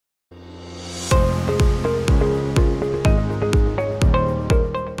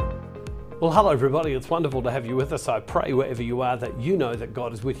Well, hello everybody. It's wonderful to have you with us. I pray wherever you are that you know that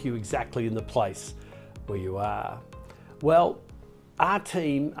God is with you exactly in the place where you are. Well, our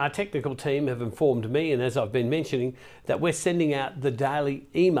technical team have informed me, and as I've been mentioning, that we're sending out the daily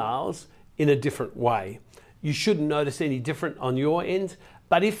emails in a different way. You shouldn't notice any different on your end,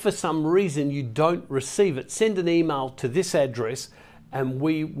 but if for some reason you don't receive it, send an email to this address and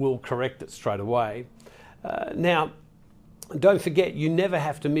we will correct it straight away. Now, don't forget, you never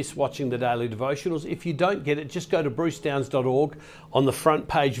have to miss watching the daily devotionals. If you don't get it, just go to brucedowns.org. On the front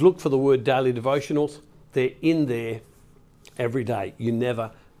page, look for the word daily devotionals. They're in there every day. You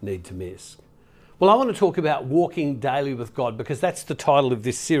never need to miss. Well, I want to talk about walking daily with God because that's the title of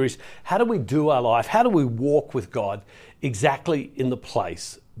this series. How do we do our life? How do we walk with God exactly in the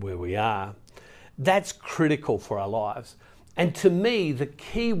place where we are? That's critical for our lives. And to me, the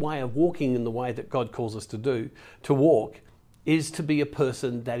key way of walking in the way that God calls us to walk, is to be a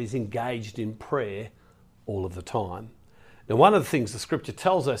person that is engaged in prayer all of the time. Now, one of the things the scripture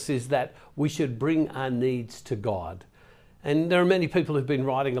tells us is that we should bring our needs to God. And there are many people who've been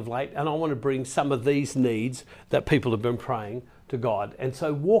writing of late, and I want to bring some of these needs that people have been praying to God. And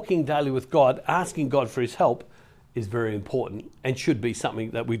so walking daily with God, asking God for his help, is very important and should be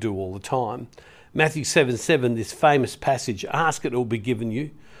something that we do all the time. Matthew 7:7, this famous passage, ask and it will be given you,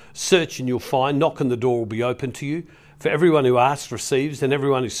 search and you'll find, knock and the door will be open to you. For everyone who asks receives, and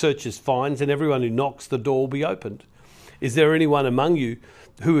everyone who searches finds, and everyone who knocks the door will be opened. Is there anyone among you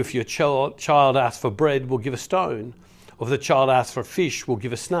who, if your child asks for bread, will give a stone? Or if the child asks for fish, will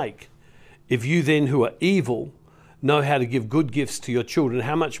give a snake? If you then, who are evil, know how to give good gifts to your children,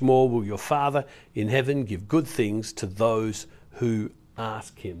 how much more will your Father in heaven give good things to those who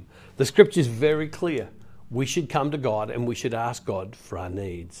ask him? The scripture is very clear. We should come to God and we should ask God for our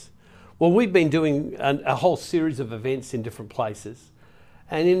needs. Well, we've been doing a whole series of events in different places.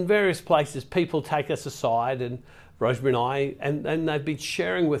 And in various places, people take us aside, and Rosemary and I, and they've been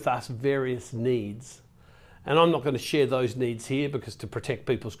sharing with us various needs. And I'm not going to share those needs here because to protect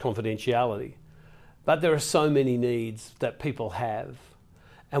people's confidentiality. But there are so many needs that people have.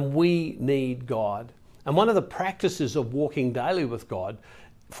 And we need God. And one of the practices of walking daily with God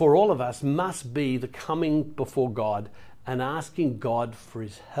for all of us must be the coming before God and asking God for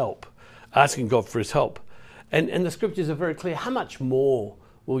his help. Asking God for his help. And the scriptures are very clear. How much more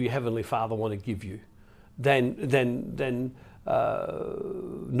will your Heavenly Father want to give you than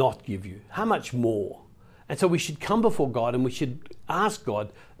not give you? How much more? And so we should come before God and we should ask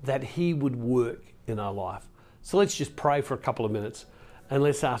God that he would work in our life. So let's just pray for a couple of minutes and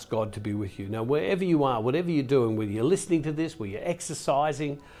let's ask God to be with you. Now, wherever you are, whatever you're doing, whether you're listening to this, whether you're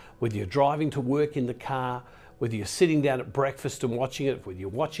exercising, whether you're driving to work in the car, whether you're sitting down at breakfast and watching it, whether you're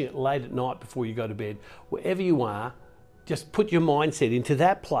watching it late at night before you go to bed, wherever you are, just put your mindset into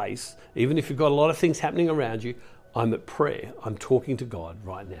that place. Even if you've got a lot of things happening around you, I'm at prayer. I'm talking to God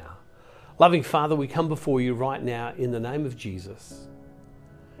right now. Loving Father, we come before you right now in the name of Jesus.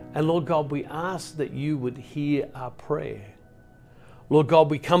 And Lord God, we ask that you would hear our prayer. Lord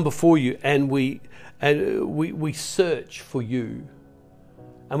God, we come before you and we search for you.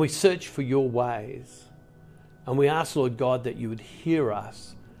 And we search for your ways. And we ask, Lord God, that you would hear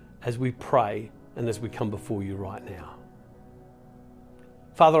us as we pray and as we come before you right now.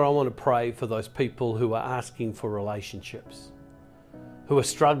 Father, I want to pray for those people who are asking for relationships, who are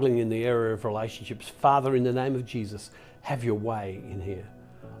struggling in the area of relationships. Father, in the name of Jesus, have your way in here.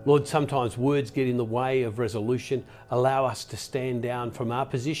 Lord, sometimes words get in the way of resolution. Allow us to stand down from our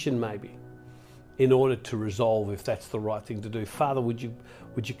position maybe in order to resolve if that's the right thing to do. Father, would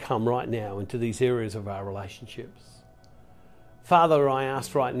you come right now into these areas of our relationships? Father, I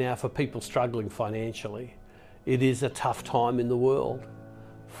ask right now for people struggling financially. It is a tough time in the world.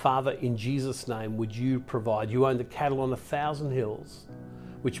 Father, in Jesus' name, would you provide? You own the cattle on 1,000 hills,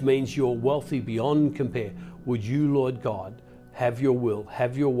 which means you're wealthy beyond compare. Would you, Lord God, have your will,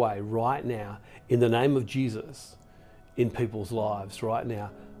 have your way right now in the name of Jesus in people's lives right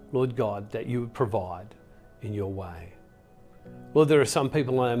now. Lord God, that you would provide in your way. Lord, there are some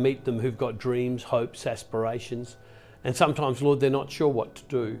people when I meet them who've got dreams, hopes, aspirations, and sometimes, Lord, they're not sure what to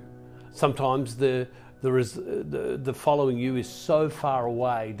do. Sometimes the following you is so far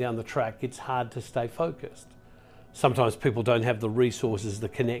away down the track, it's hard to stay focused. Sometimes people don't have the resources, the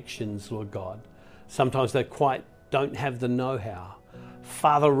connections, Lord God. Sometimes they quite don't have the know-how.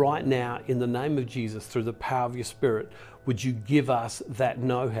 Father, right now, in the name of Jesus, through the power of your Spirit, would you give us that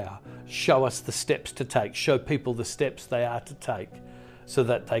know-how? Show us the steps to take. Show people the steps they are to take so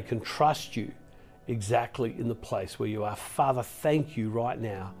that they can trust you exactly in the place where you are. Father, thank you right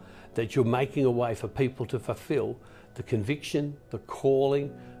now that you're making a way for people to fulfill the conviction, the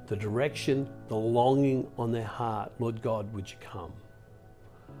calling, the direction, the longing on their heart. Lord God, would you come?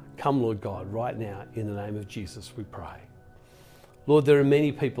 Come, Lord God, right now, in the name of Jesus, we pray. Lord, there are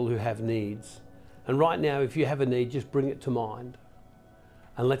many people who have needs. And right now, if you have a need, just bring it to mind.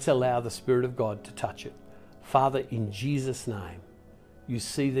 And let's allow the Spirit of God to touch it. Father, in Jesus' name, you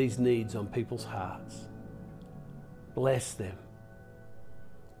see these needs on people's hearts. Bless them.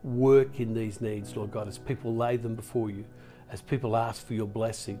 Work in these needs, Lord God, as people lay them before you, as people ask for your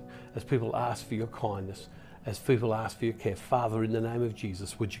blessing, as people ask for your kindness, as people ask for your care. Father, in the name of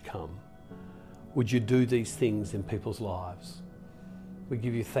Jesus, would you come? Would you do these things in people's lives? We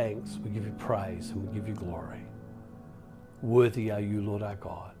give you thanks, we give you praise, and we give you glory. Worthy are you, Lord our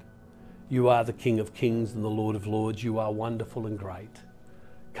God. You are the King of kings and the Lord of lords. You are wonderful and great.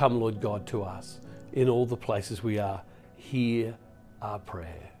 Come, Lord God, to us in all the places we are. Hear our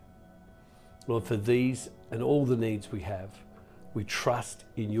prayer. Lord, for these and all the needs we have, we trust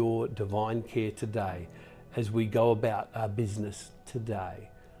in your divine care today as we go about our business today.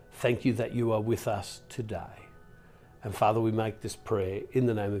 Thank you that you are with us today. And Father, we make this prayer in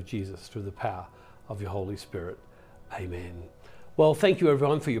the name of Jesus through the power of your Holy Spirit. Amen. Well, thank you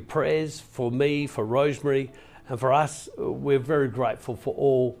everyone for your prayers, for me, for Rosemary, and for us. We're very grateful for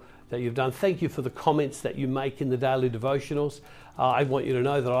all that you've done. Thank you for the comments that you make in the daily devotionals. I want you to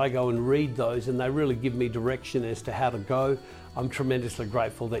know that I go and read those and they really give me direction as to how to go. I'm tremendously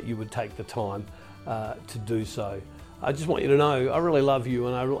grateful that you would take the time to do so. I just want you to know I really love you,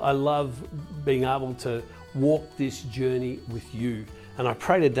 and I love being able to walk this journey with you. And I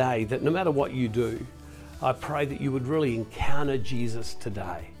pray today that no matter what you do, I pray that you would really encounter Jesus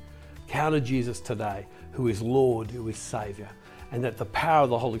today. Encounter Jesus today, who is Lord, who is Saviour, and that the power of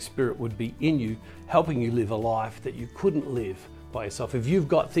the Holy Spirit would be in you, helping you live a life that you couldn't live by yourself. If you've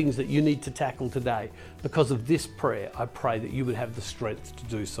got things that you need to tackle today, because of this prayer, I pray that you would have the strength to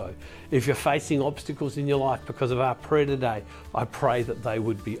do so. If you're facing obstacles in your life because of our prayer today, I pray that they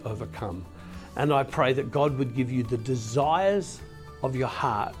would be overcome. And I pray that God would give you the desires of your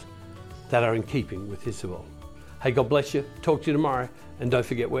heart that are in keeping with His will. Hey, God bless you. Talk to you tomorrow. And don't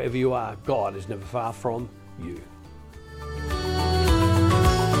forget, wherever you are, God is never far from you.